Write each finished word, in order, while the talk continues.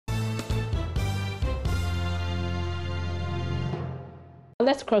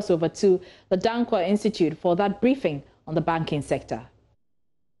Let's cross over to the Danquah Institute for that briefing on the banking sector.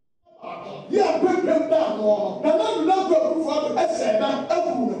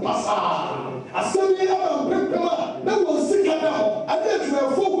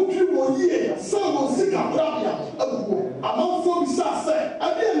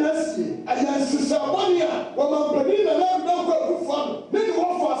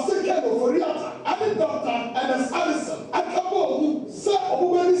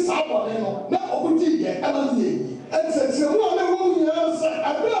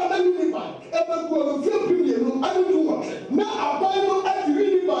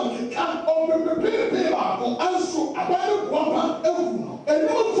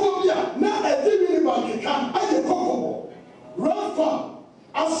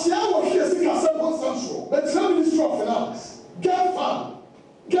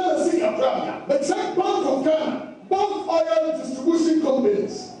 Both oil distribution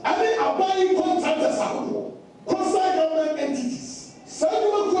companies and they are buying contractors out. Concerned government entities. Send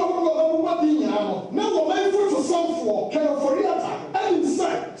you to now mindful to some for California and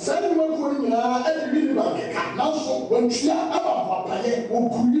inside. Send you to and really bank. Now, so when she are about Papaye or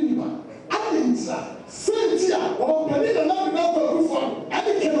Kurima, I didn't say, Cynthia or Penina now perform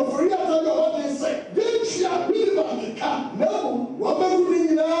and California what they say. Then she are really bank. No, what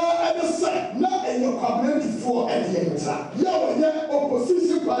and the side, not in your cabinet for and the enter. Yeah,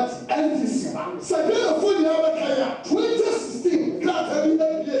 opposition party NDC. Second of all, 2016,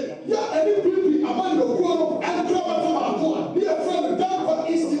 any people among the world and Krabata, dear friend, the Danquah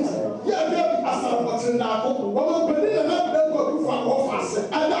Institute. Yeah, there be as a button now. One penny and not that go for office.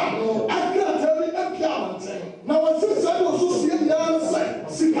 And I can't tell you a piano. Now, I see I was so the other side.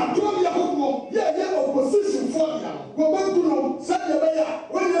 See, I told you, yeah, opposition for you. Woman, you know, send your way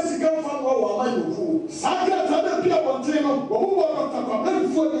when you see come from our mind. Saka tell the piano, who want to talk about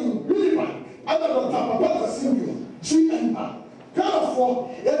for you, really man. I don't talk about the senior, GN.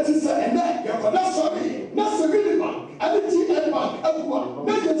 Therefore, it is a net, that's sorry, not a really man, and the GN bank, everyone,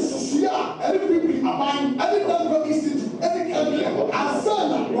 not the social, and the people are buying, and the Danquah Institute, and the country, and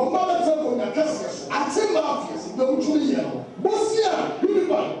Sana, or Marathon, and the Cassius, and Tim Marcus, no 2 years. Bosia,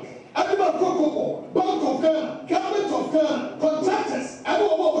 Unibank, Animal Cocoa, Bank of Ghana, Government of Ghana, contractors, and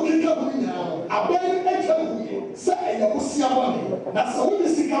all the company now, are buying a company, say, and Bosia money. That's all the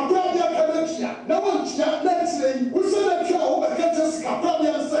Sicabria Canada. Now, let's say, we said that you are just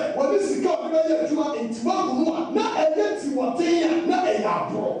Sicabria say, what is Sicabria in Timor, not a yet Tiwatia, not a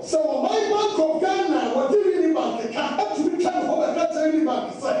Yabro. So, my Bank of Ghana, what did you bank can actually come over a country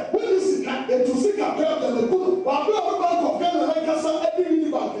bank say, when is it to Sicabria the good, while Bank of Ghana, like us,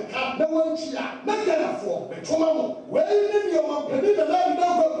 every bank can, no one cheer, not gonna afford, but tomorrow, where you live your penny, the land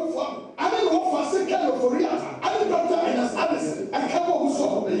don't go for, I don't offer second of Korea, I don't doctor and as Allison, I come over so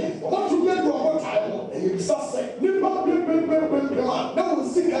what to get one time, and you just say, no one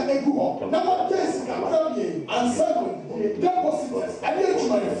sick and a good, no one case can come here, and seven, depositors, I need to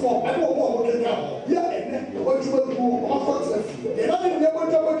my form, I don't want to come, yeah, and then what you will do, offer to the and I didn't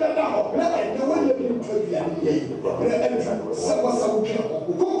never double that down, and the way you put the entrance, so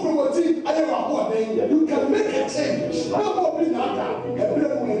go promote it, I have a more name, you can make a change, no more being out there,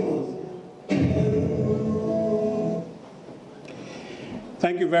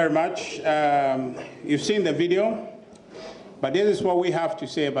 Thank you very much. You've seen the video, but this is what we have to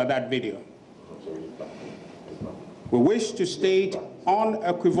say about that video. We wish to state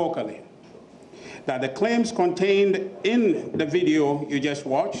unequivocally that the claims contained in the video you just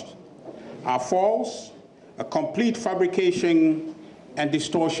watched are false, a complete fabrication and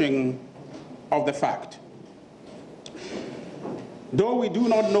distortion of the fact. Though we do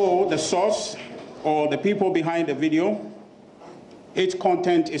not know the source or the people behind the video, its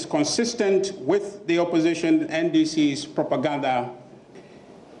content is consistent with the opposition NDC's propaganda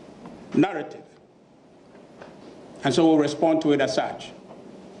narrative. And so we'll respond to it as such.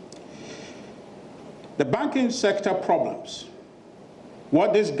 The banking sector problems,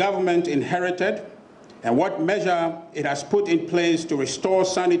 what this government inherited, and what measure it has put in place to restore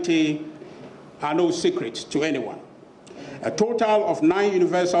sanity are no secrets to anyone. A total of 9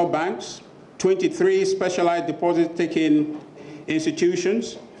 universal banks, 23 specialized deposit-taking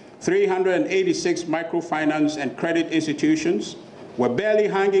institutions, 386 microfinance and credit institutions were barely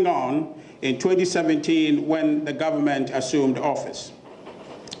hanging on in 2017 when the government assumed office.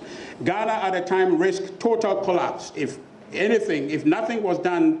 Ghana at the time risked total collapse if nothing was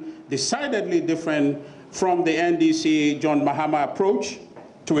done decidedly different from the NDC John Mahama approach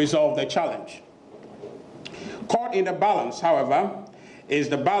to resolve the challenge. Caught in the balance, however, is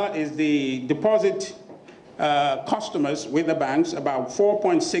the deposit customers with the banks, about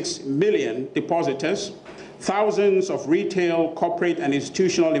 4.6 million depositors, thousands of retail, corporate, and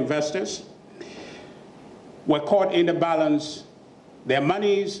institutional investors were caught in the balance. Their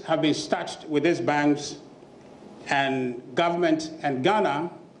monies have been stashed with these banks, and government and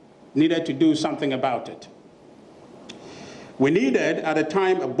Ghana needed to do something about it. We needed, at the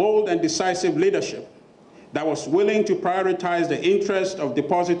time, a bold and decisive leadership that was willing to prioritize the interest of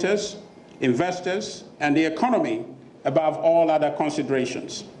depositors, investors, and the economy above all other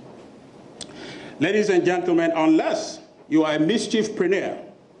considerations. Ladies and gentlemen, unless you are a mischiefpreneur,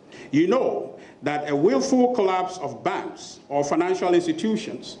 you know that a willful collapse of banks or financial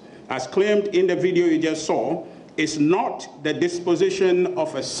institutions, as claimed in the video you just saw, is not the disposition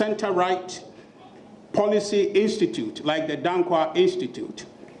of a center-right policy institute like the Danquah Institute,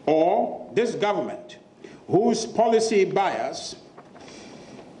 or this government, whose policy bias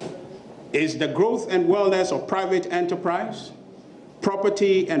is the growth and wellness of private enterprise,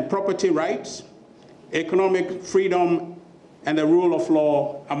 property and property rights, economic freedom, and the rule of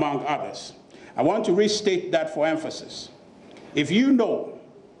law, among others. I want to restate that for emphasis. If you know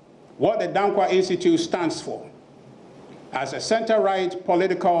what the Danquah Institute stands for as a center-right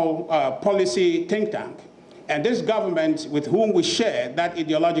political policy think tank, and this government with whom we share that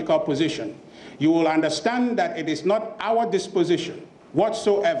ideological position, you will understand that it is not our disposition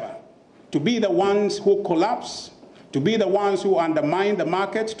whatsoever to be the ones who collapse, to be the ones who undermine the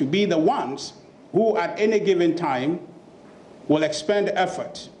market, to be the ones who at any given time will expend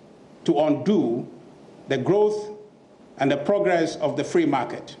effort to undo the growth and the progress of the free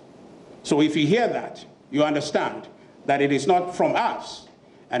market. So if you hear that, you understand that it is not from us,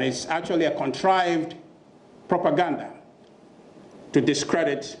 and it's actually a contrived propaganda to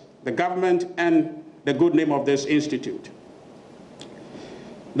discredit the government and the good name of this institute.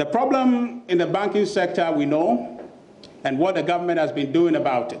 The problem in the banking sector we know, and what the government has been doing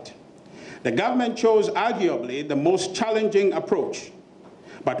about it. The government chose arguably the most challenging approach,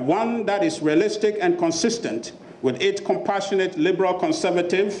 but one that is realistic and consistent with its compassionate liberal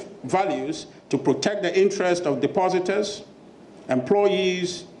conservative values to protect the interest of depositors,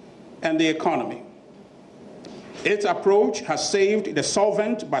 employees, and the economy. Its approach has saved the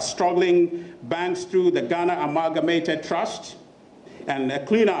solvent but struggling banks through the Ghana Amalgamated Trust and a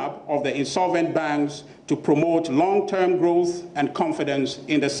cleanup of the insolvent banks to promote long-term growth and confidence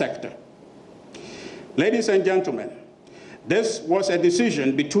in the sector. Ladies and gentlemen, this was a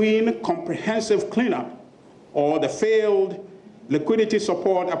decision between comprehensive cleanup or the failed liquidity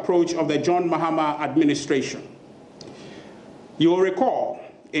support approach of the John Mahama administration. You will recall,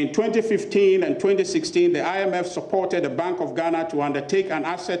 in 2015 and 2016, the IMF supported the Bank of Ghana to undertake an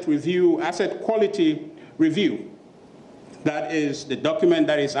asset quality review. That is the document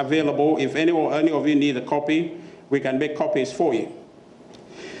that is available. If any of you need a copy, we can make copies for you.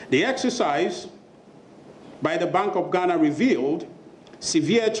 The exercise by the Bank of Ghana revealed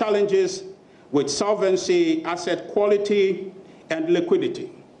severe challenges with solvency, asset quality, and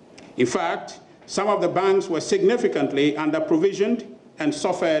liquidity. In fact, some of the banks were significantly under-provisioned and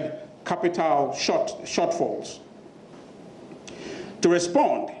suffered capital shortfalls. To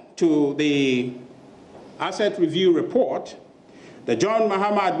respond to the asset review report, the John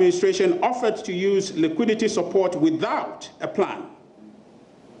Mahama administration offered to use liquidity support without a plan.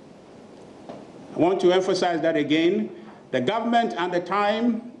 I want to emphasize that again. The government at the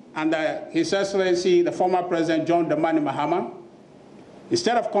time, under His Excellency, the former President John Dramani Mahama,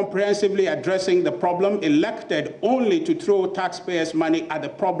 instead of comprehensively addressing the problem, elected only to throw taxpayers' money at the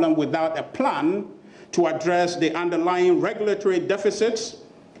problem without a plan to address the underlying regulatory deficits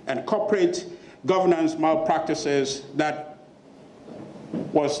and corporate governance malpractices that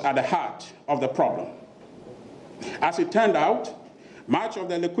was at the heart of the problem. As it turned out, much of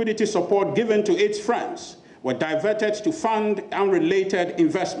the liquidity support given to its friends were diverted to fund unrelated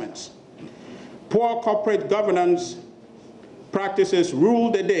investments. Poor corporate governance practices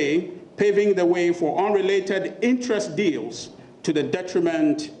ruled the day, paving the way for unrelated interest deals to the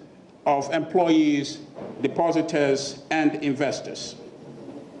detriment of employees, depositors, and investors.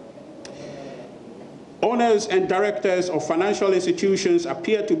 Owners and directors of financial institutions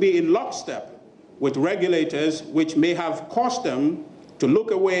appear to be in lockstep with regulators, which may have caused them to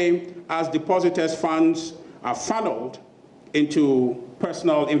look away as depositors' funds are funneled into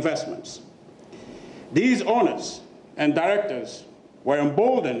personal investments. These owners and directors were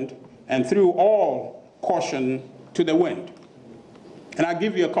emboldened and threw all caution to the wind. And I'll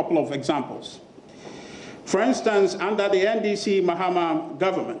give you a couple of examples. For instance, under the NDC Mahama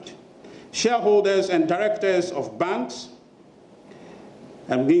government, shareholders and directors of banks,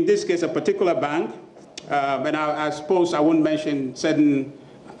 and in this case a particular bank, and I suppose I won't mention certain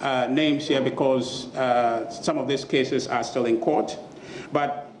names here because some of these cases are still in court.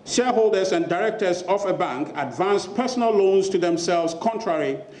 But shareholders and directors of a bank advance personal loans to themselves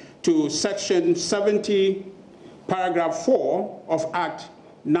contrary to Section 70, Paragraph 4 of Act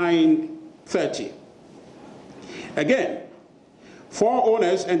 930. Again, 4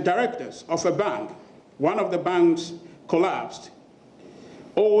 owners and directors of a bank, one of the banks collapsed,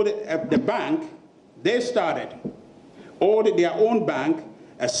 owed the bank they started, owed their own bank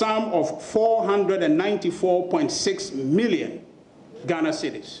a sum of 494.6 million Ghana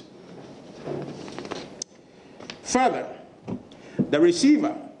cedis. Further, the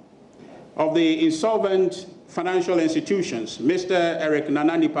receiver of the insolvent financial institutions, Mr. Eric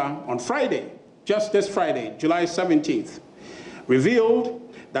Nananipa, on Friday, just this Friday, July 17th, revealed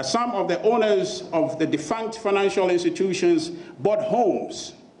that some of the owners of the defunct financial institutions bought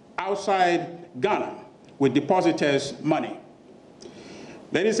homes outside Ghana with depositors' money.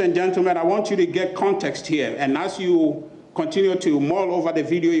 Ladies and gentlemen, I want you to get context here, and as you continue to mull over the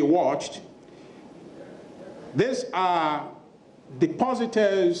video you watched, these are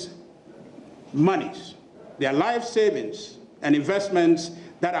depositors' monies, their life savings and investments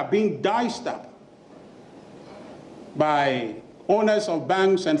that are being diced up by owners of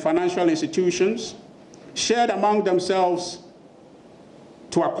banks and financial institutions, shared among themselves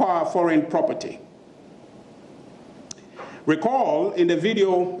to acquire foreign property. Recall in the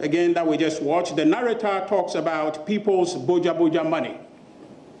video, again, that we just watched, the narrator talks about people's boja money.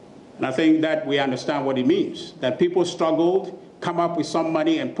 And I think that we understand what it means, that people struggled, come up with some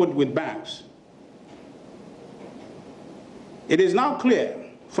money and put with banks. It is now clear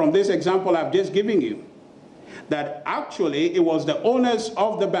from this example I've just given you that actually it was the owners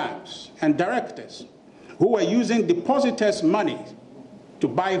of the banks and directors who were using depositors' money to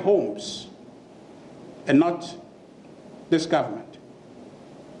buy homes and not this government.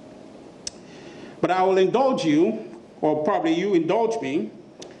 But I will indulge you, or probably you indulge me,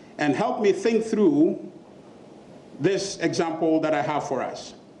 and help me think through this example that I have for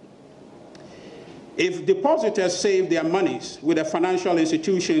us. If depositors save their monies with a financial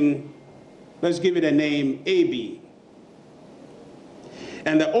institution, let's give it a name, AB,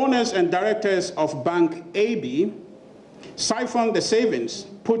 and the owners and directors of Bank AB siphon the savings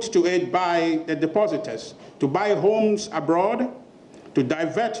put to it by the depositors to buy homes abroad, to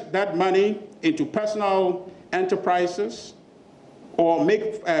divert that money into personal enterprises, or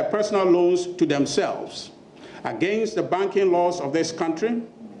make personal loans to themselves against the banking laws of this country.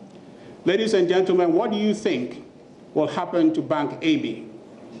 Ladies and gentlemen, what do you think will happen to Bank AB?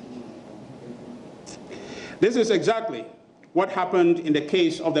 This is exactly what happened in the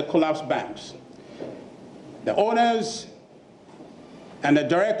case of the collapsed banks. The owners and the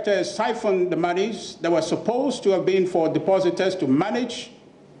directors siphoned the monies that were supposed to have been for depositors to manage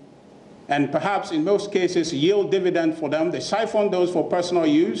and perhaps in most cases yield dividend for them. They siphoned those for personal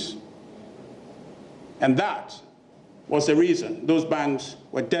use, and that was the reason those banks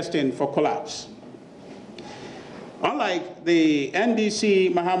were destined for collapse. Unlike the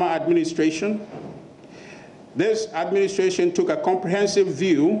NDC Mahama administration, this administration took a comprehensive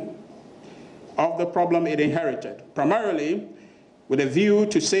view of the problem it inherited, primarily with a view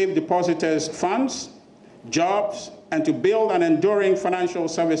to save depositors' funds, jobs, and to build an enduring financial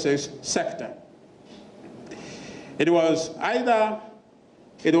services sector. It was either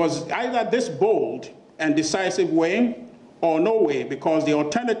this bold and decisive way or no way, because the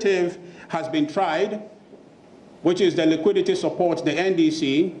alternative has been tried, which is the liquidity support the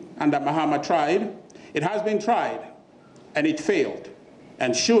NDC and the Mahama tried. It has been tried, and it failed,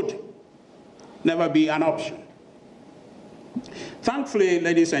 and should never be an option. Thankfully,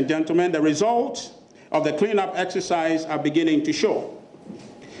 ladies and gentlemen, the results of the cleanup exercise are beginning to show.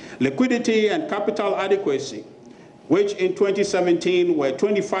 Liquidity and capital adequacy, which in 2017 were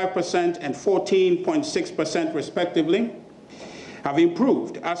 25% and 14.6% respectively, have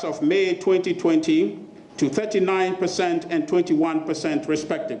improved as of May 2020 to 39% and 21%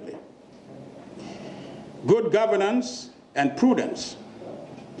 respectively. Good governance and prudence,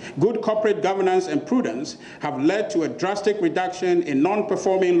 good corporate governance and prudence have led to a drastic reduction in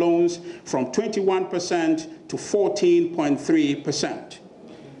non-performing loans from 21% to 14.3%.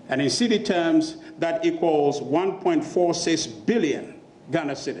 And in cedi terms, that equals 1.46 billion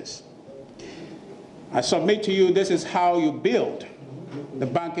Ghana cedis. I submit to you, this is how you build the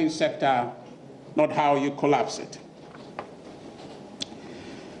banking sector, not how you collapse it.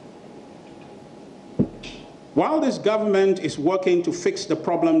 While this government is working to fix the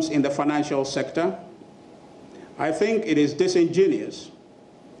problems in the financial sector, I think it is disingenuous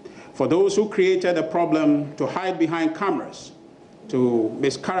for those who created the problem to hide behind cameras, to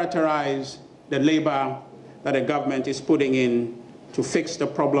mischaracterize the labor that the government is putting in to fix the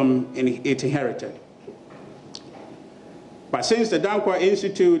problem it inherited. But since the Danquah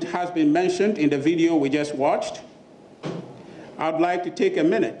Institute has been mentioned in the video we just watched, I'd like to take a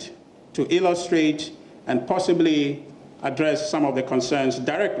minute to illustrate and possibly address some of the concerns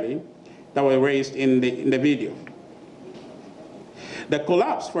directly that were raised in the video. The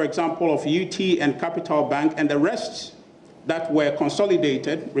collapse, for example, of UT and Capital Bank and the rest that were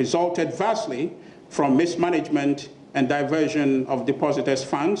consolidated resulted vastly from mismanagement and diversion of depositors'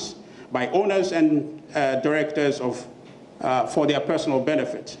 funds by owners and directors for their personal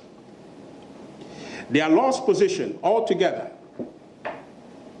benefit. Their loss position altogether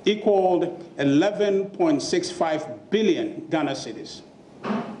equaled 11.65 billion Ghana cedis.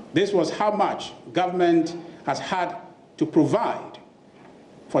 This was how much government has had to provide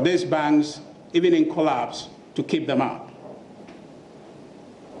for these banks, even in collapse, to keep them up.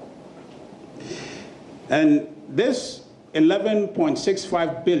 And this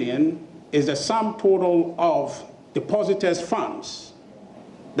 11.65 billion is the sum total of depositors' funds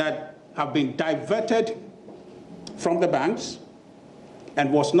that have been diverted from the banks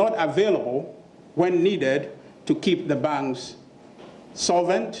and was not available when needed to keep the banks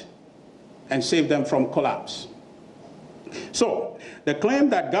solvent and save them from collapse. So, the claim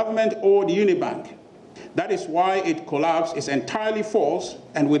that government owed Unibank, that is why it collapsed, is entirely false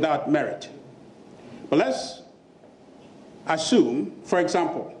and without merit. But let's assume, for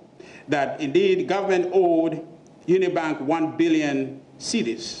example, that indeed government owed Unibank 1 billion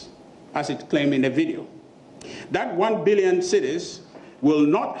cedis, as it claimed in the video. That 1 billion cedis will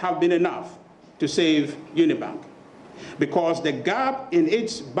not have been enough to save Unibank, because the gap in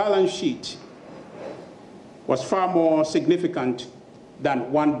its balance sheet was far more significant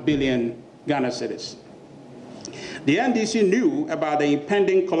than 1 billion Ghana cedis. The NDC knew about the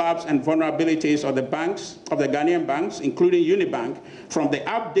impending collapse and vulnerabilities of the banks, of the Ghanaian banks, including Unibank, from the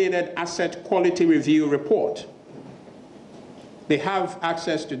updated Asset Quality Review report. They have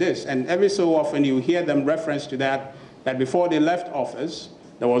access to this, and every so often you hear them reference to that before they left office,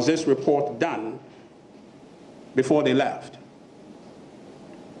 there was this report done before they left.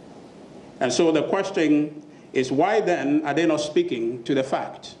 And so the question is, why then are they not speaking to the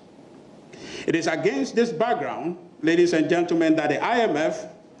fact? It is against this background, ladies and gentlemen, that the IMF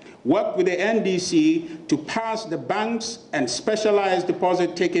worked with the NDC to pass the Banks and Specialized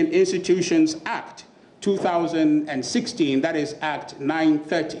Deposit-Taking Institutions Act 2016, that is Act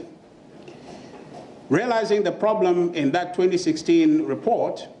 930. Realizing the problem in that 2016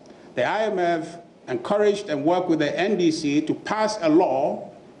 report, the IMF encouraged and worked with the NDC to pass a law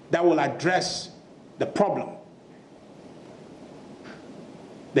that will address the problem,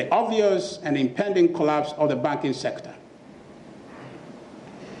 the obvious and impending collapse of the banking sector.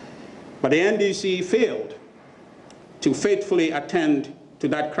 But the NDC failed to faithfully attend to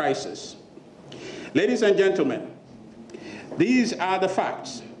that crisis. Ladies and gentlemen, these are the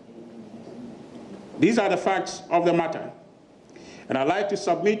facts. These are the facts of the matter. And I'd like to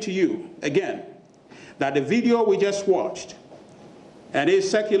submit to you again that the video we just watched and is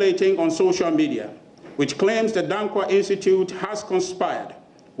circulating on social media, which claims the Danquah Institute has conspired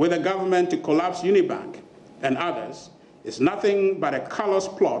with the government to collapse Unibank and others, is nothing but a callous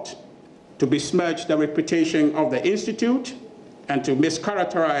plot to besmirch the reputation of the Institute and to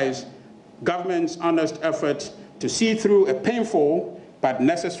mischaracterize government's honest effort to see through a painful but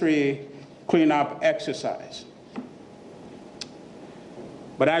necessary cleanup exercise.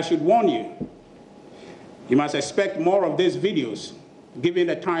 But I should warn you, you must expect more of these videos given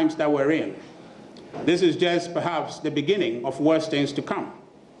the times that we're in. This is just perhaps the beginning of worse things to come.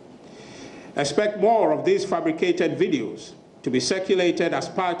 Expect more of these fabricated videos to be circulated as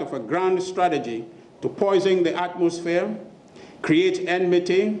part of a grand strategy to poison the atmosphere, create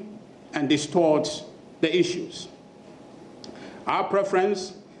enmity, and distort the issues. Our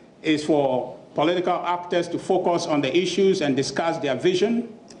preference is for political actors to focus on the issues and discuss their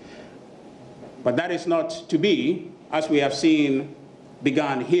vision, but that is not to be, as we have seen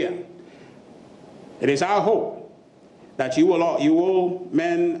begun here. It is our hope that you will,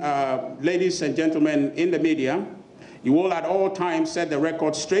 ladies and gentlemen in the media, you will at all times set the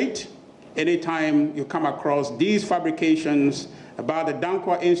record straight anytime you come across these fabrications about the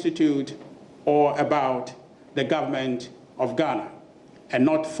Danquah Institute or about the government of Ghana, and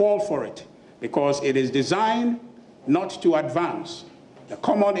not fall for it, because it is designed not to advance the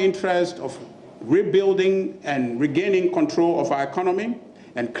common interest of rebuilding and regaining control of our economy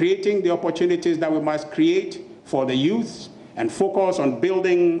and creating the opportunities that we must create for the youth and focus on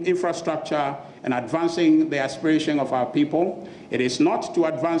building infrastructure and advancing the aspiration of our people. It is not to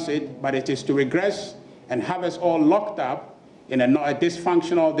advance it, but it is to regress and have us all locked up in a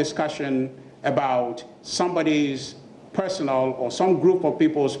dysfunctional discussion about somebody's personal or some group of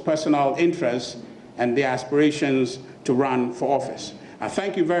people's personal interests and their aspirations to run for office. I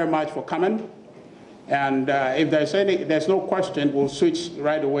thank you very much for coming. And if there's no question, we'll switch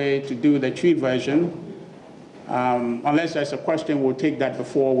right away to do the Twi version. Unless there's a question, we'll take that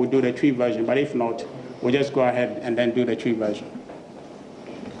before we do the Twi version. But if not, we'll just go ahead and then do the Twi version.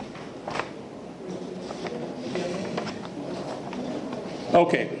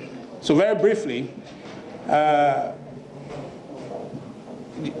 Okay, so very briefly,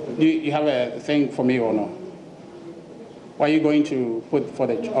 you have a thing for me or no? What are you going to put for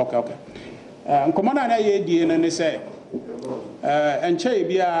the, okay. Commander na ye die na say enche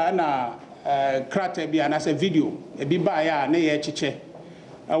bia na krate bia na say video e bi ba ya na ye chiche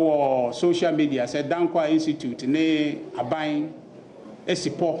ewo social media say Danquah Institute ne aban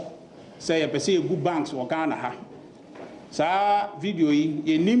esipo say ye pese egu banks wo Ghana ha sa video yi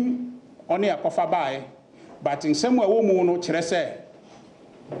ye nim one akofa bae but nsem a wo mu no kire say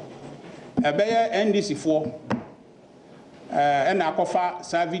ebeye NDC fo and akofa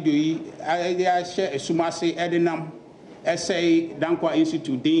sa video yi ya share esumase edenam essay Danquah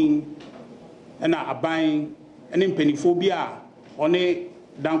Institute din and aban and impeniphobia on a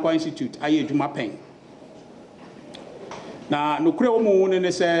Danquah Institute aye adwuma pen na nokure wo mu ne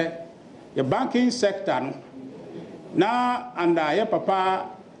say the banking sector no na under your papa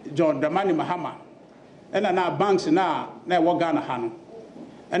John Dramani Mahama and na banks na wo Ghana ha no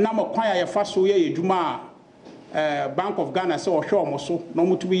and na mo kwan ya fa so ye adwuma Bank of Ghana say o hwe omoso no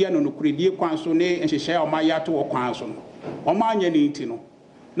mutubi ye no nokuredie kwan so ne nhyehyɛ o ma yato o kwan so no o ma anya ne nti no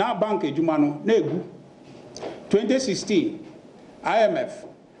na bank adwuma no na egu 2016 IMF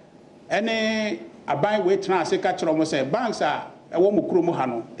ene aban we trans ka kyerɛ mo say banks a ɛwɔ mo kuro mu ha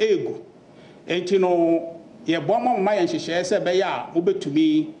no egu enti no ye bɔmɔ ma ye nhyehyɛ sɛ bɛyɛ a mo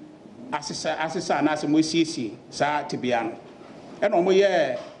betumi asesa na asɛ mo siesie saa tibia no ɛna mo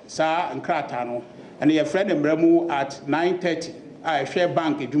ye saa nkrata no and your friend Mremu at 9:30 I share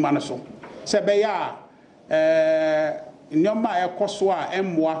bank adwuma no so se be ya nyoma e koso a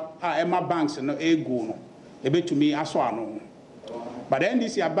emmoa a ema banks no ego no e betumi aso ano but then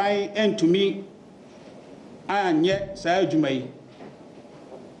this aban entumi anye saa adwuma yi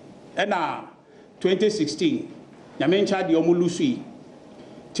na 2016 nyame ncha de omulusu yi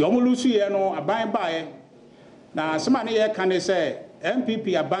ti omulusu ye no aban baaye na sema ne ye kan say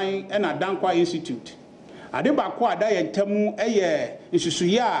MPP aban na Danquah Institute ade ba ko ada ye ntamu eye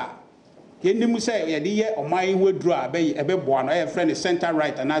nsusuye a ye nimu say ye de ye oman hodru a be boa no ye friend center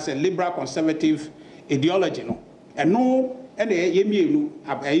right and as a liberal conservative ideology no eno ene ye mienu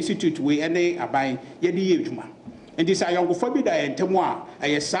institute we ene aban ye de ye adwuma enti say yongofo bi da ye ntamu a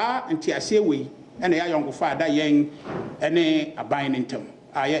ye saa enti ase we ene ya yongofo ada yen ene aban ntam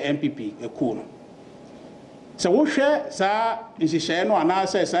a ye MPP ekuo no so wo hwe sa nhyehyɛ no ana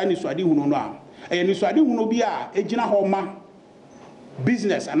sɛ sa ni suade hunu no a ɛyɛ ni suade hunu bi a egina hɔ ma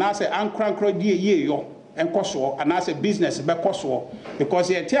business ana sɛ ankrankro die ye yo enkoso ana sɛ business be koso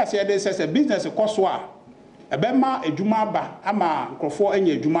because ye tia sɛ de sɛ business koso a ɛbɛma adwuma ba ama nkrofo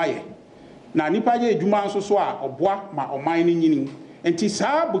anya adwuma yɛ na nipa ye adwuma nso so a ɔboa ma ɔman ni nyini enti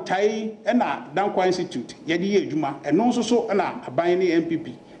saa butai na Danquah Institute ye de ye adwuma ɛno nso so na aban ni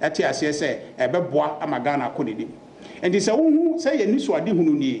MPP ati ase se ebeboa amagana akodede endi se wohu se ye nisuade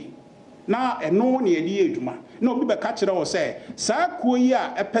hunu nie na eno ne ye die adwuma na obi be ka kire wo se saa kuo yi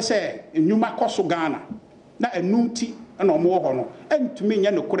a epese enwuma koso Ghana na enu ti na omo ho no entumi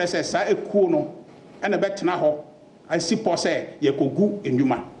nya ne kure se saa ekuo no na betena ho asipo se ye kogu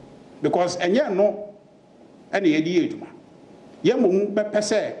enwuma because enye no na ye die adwuma ye momu be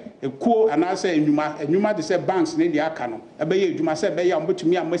pese ekuo anase enwuma de se banks ne dia aka no ebe ye edwuma se be ya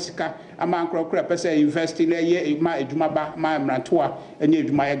mbotumi amasika ama nkrokra pese invest na ye ma edwuma ba ma mrantoa enye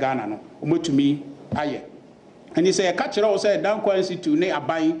edwuma ye Ghana no omotumi aye ani se ye ka kire wo se Danquah Institute ne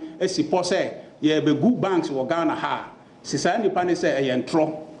aban esipo se ye begu banks wo Ghana ha sisa nipa ne se ye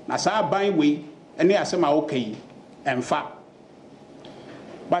ntro na sa aban we ene asema okay emfa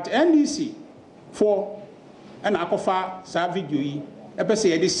but NDC for and akofa sa video yi ebe se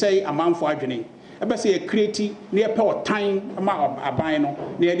ye de say amanfo adwene ebe se ye create na ye pe time ama aban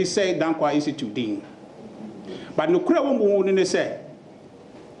no na ye de say Danquah Institute din but no kura wo mu ne say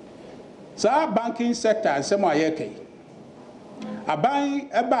sa banking sector nsem aye kai aban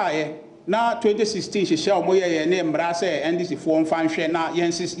ebaaye na 2016 hyehyɛ omo ye ne mbra say NDC fo mfa nhwɛ na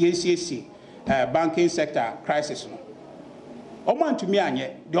yensiesi banking sector crisis no omo antumi anye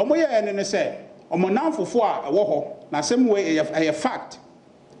de omo ye ne se omo nanfofo a wo ho na sem we a fact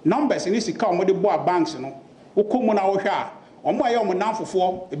numbers ni sika omo de bo banks no ukomu na wo hwa a omo aye omo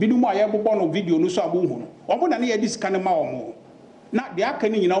nanfofo ebidum aye bobɔ no video no so abo hu no omo na ne ye disika ne ma omo na de aka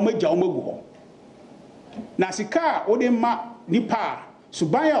ni nyina omo agya omo gu ho na sika o de ma nipa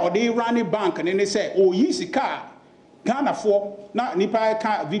suban a o de run bank ne se o yi sika Ghana fo na nipa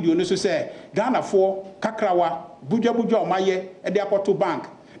ka video no so se Ghana fo kakrawa bujabujwa omaye e de akoto bank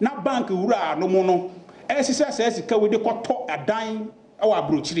na bank wura no mu no e sise se sika we de koto adan e wa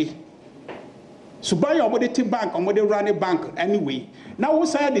brochiri suban ya obode ti bank omode run bank anyway na wo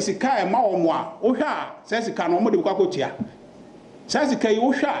say de sika e ma omo a wo hwa se sika no omode kwakotia se sika yi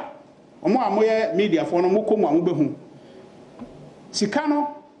wo hwa omo amoye media fo no mo komu a mo behu sika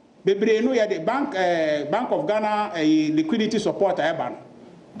no bebre no ya de Bank of Ghana liquidity support eba no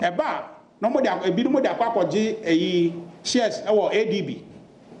eba no mo de ebi no mo de akwakoje shares e wo ADB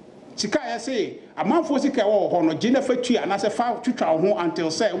sika ya say amanfo sika wo ho no gina fatu ana se fa twitwa ho until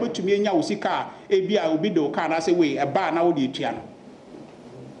say obetumi enya wo sika ebi a obi de ka na say we eba na wo de etua no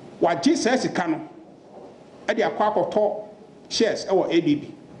wa gi say sika no e de akwakoto shares e wo ADB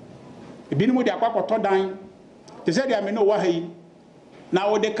ebi no mo de akwakoto dan te say de ame no wa hayi na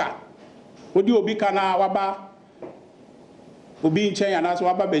wo de ka odi obi ka na waba obi nchen ya na so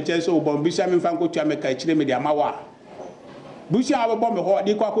waba be nchen so obon bi sha me fa nkotua me ka chire me de amawa busi a bo me ho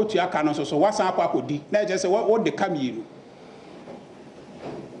de kwa kotua ka no so wasan akwa kodi na je se wo de ka mienu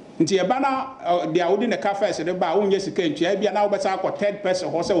nti e ba na de a wo de ne ka first de ba wo nye sika ntua bia na wo besa akọ third person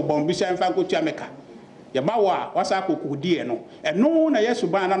ho se obon bi sha me fa nkotua me ka ye ba wa wasa akokodi e no eno na yesu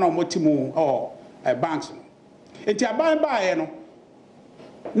ban na omotimu banks nti aban ba ye no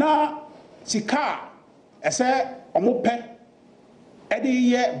na sika ese omope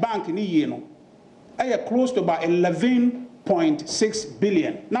edi ye bank ni ye no aye close to about 11.6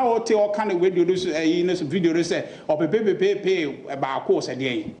 billion na o te o kan video this video this opepepepe ba ko se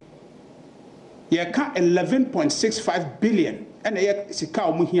de ye ka 11.65 billion and ye sika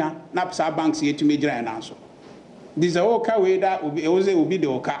omuhia na psa banks ye tumi gira na so this o ka we da obi de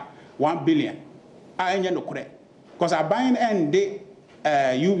o ka 1 billion a enye no kure because I buying and they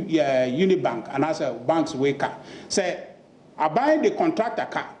Unibank and as a banks wake up say I buy the contractor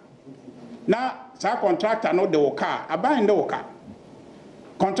car now sa contractor no the car I buy the car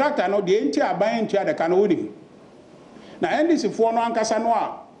contractor no the entire buying to the can win now and this for no ankasa no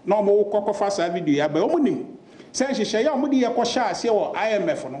a no mo kokofa sa video ya ba omunim say hye ya omudi ye ko sha ase wo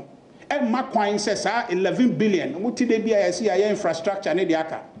IMF no e ma kwan say sa 11 billion muti de bia ya si ya infrastructure ne de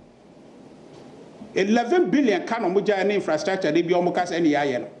aka 11 billion ka no mo gya na infrastructure de bi o mo kasa ne ya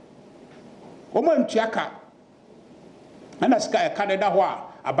ye no o mo ntuaka ana ska e Canada ho a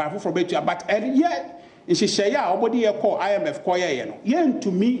aban foforo betua but ye nhihye ya obodi ye call IMF call ye no ye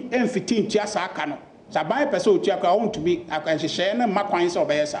ntumi emfiti ntua sa aka no sa ban pese otuaka o ntumi aka nhihye na makwan se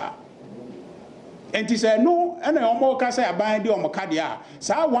obeye sa enti se no ena o mo kasa aban de o mo ka de a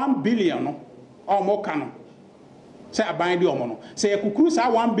sa 1 billion no o mo ka no say aban di omo no say ekukuru sa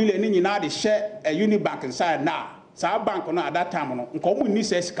 1 billion ni nyina de share Unibank inside na sa bank no at that time no nko omo ni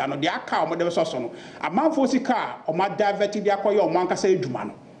say sika no de aka omo de so no amanfo sika omo divert de akoye omo anka say eduma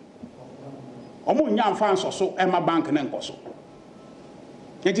no omo nya amfa nsoso e ma bank na nkoso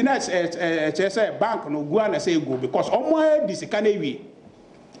enti na say bank no gua na say go because omo di sika na ewie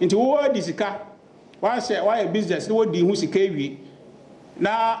enti wo di sika wa say why business wo di hu sika ewie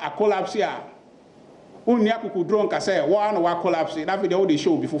na a collapse ya unia kukudron ka say wa no wa collapse na video dey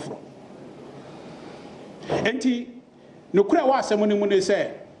show bi foforo enti no kura wa asem ni mu ne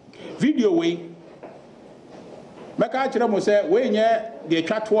say video we meka kire mo say we nye de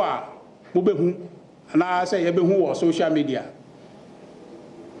twato a mo behu na say ye behu wo social media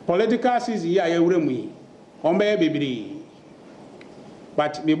political season ya wure mu yi on be bebiri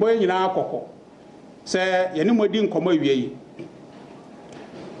but me boy nyina akoko say ye ni modi nkomo awie yi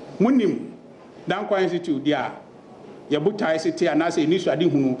munim Danquah Institute dia ya buta ICT anase ni so ade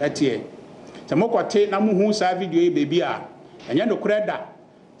hunu etie se mokote na mu hu sa video e bebi a enye no kreda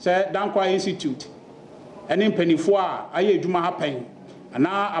se Danquah Institute ene mpanifo a aye adwuma hapan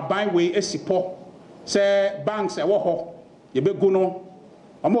ana aban we esipo se banks e wo ho ye begu no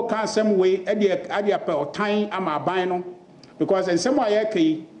omo kan sem we ade apa otan ama aban no because ensem aye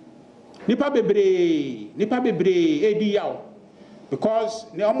kai nipa bebre edi yawo because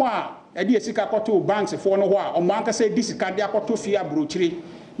ne omo a edi esika koto banks for no ho a omo anka say di sika de akoto fi abrochire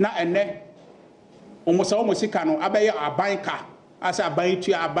na ene omo sa omo sika no abaye aban ka asa aban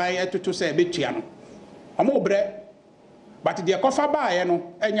tua aban etoto say betua no omo bre but de kofa baaye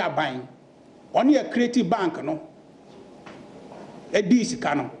no enya aban oni e creative bank no edi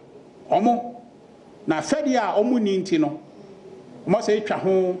sika no omo na fedi a omo ni nti no omo se twa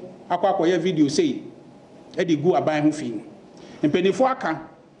ho akwakoye video sei edi gu aban ho fi mpenifo aka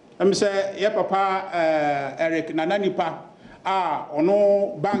em se ye papa Eric Nananipa a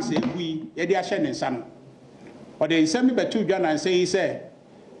ono banks egui ye de ahye ne nsa no o de nsemi betu dwa na nse yi se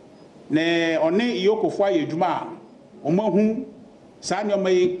ne one iyokofo ayedwuma omahu saa nyoma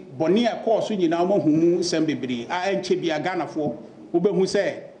yi boni e course nyina omahu mu nsem bebre a enche bia ganafo obehu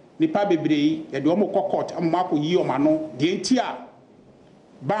se nipa bebre yi ye de omo court amako yi omano de ntia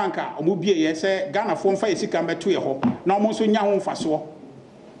banka omo bie ye se ganafo mfa yesika meto ye ho na omo so nya ho mfaso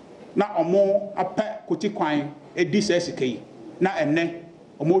na omo apɛ koti kwan edi se sika yi na enne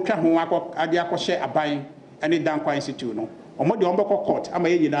omo twa ho akɔ ade akɔhye aban ene Danquah Institute no omo de omo court ama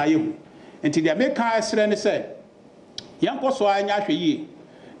ye nyina yehu enti de meka asre ne se yanko so anya hwe yi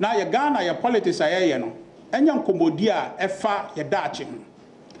na ye Ghana ye politics ayeye no enya nkomodi a efa ye daache ho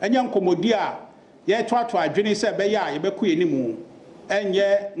enya nkomodi a ye toato adwene se be ya ye beku enimu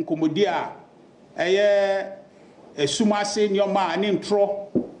enye nkomodi a eye esumase nyoma ani ntro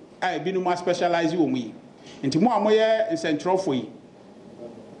a binuma specialize wo mu yi enti mo amoye nsentrofo yi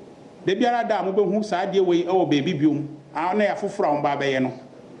de biara da mo behu saa de we e wo bebi biom a na ya foforo a mo ba beye no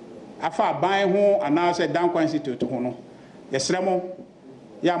afa aban ho ana se Danquah Institute ho no yesremo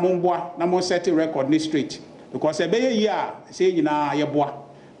ya mo mboa na mo set record ni straight because e beye yi a se nyina ye boa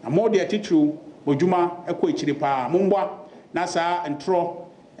na mo de atitru bodwuma ekọ ekiri pa mo mboa na saa ntro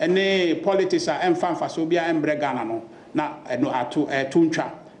ene politics a emfa so bia embre Ghana no na eno ato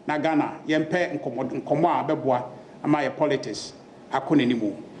tuntwa na Ghana yempe nkomo a beboa ama ye politics akọ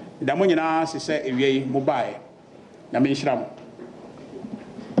nanimu da mo nyina se ewie mobile na me nhira mo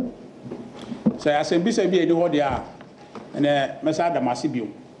so asembisa bi eni ho de a ene mesa da masibio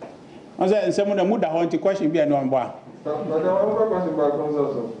on say nsemu na muda ho nti question bi eni on bo a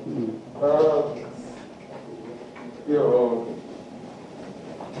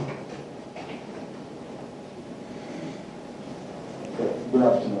Good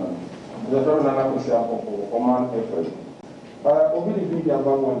afternoon. The Governor of the Oman effort. Over the video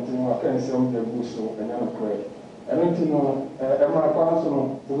about one thing, I can say on the buso and I'm afraid. I don't know, Emma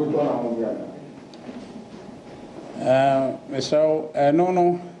Council, who will turn on so,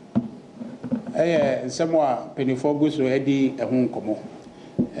 no, somewhat penifo buso edi a home como.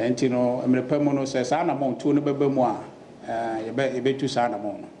 And you know, I'm repairmono says Anamon, two no bemoa, you bet to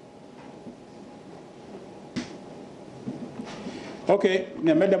Sanamon. Okay,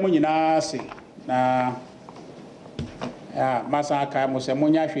 na madam nyina se na masa ka mo se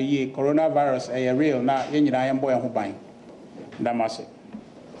monya hwe yi coronavirus real na ye nyina ye mbo ye ho ban ndamase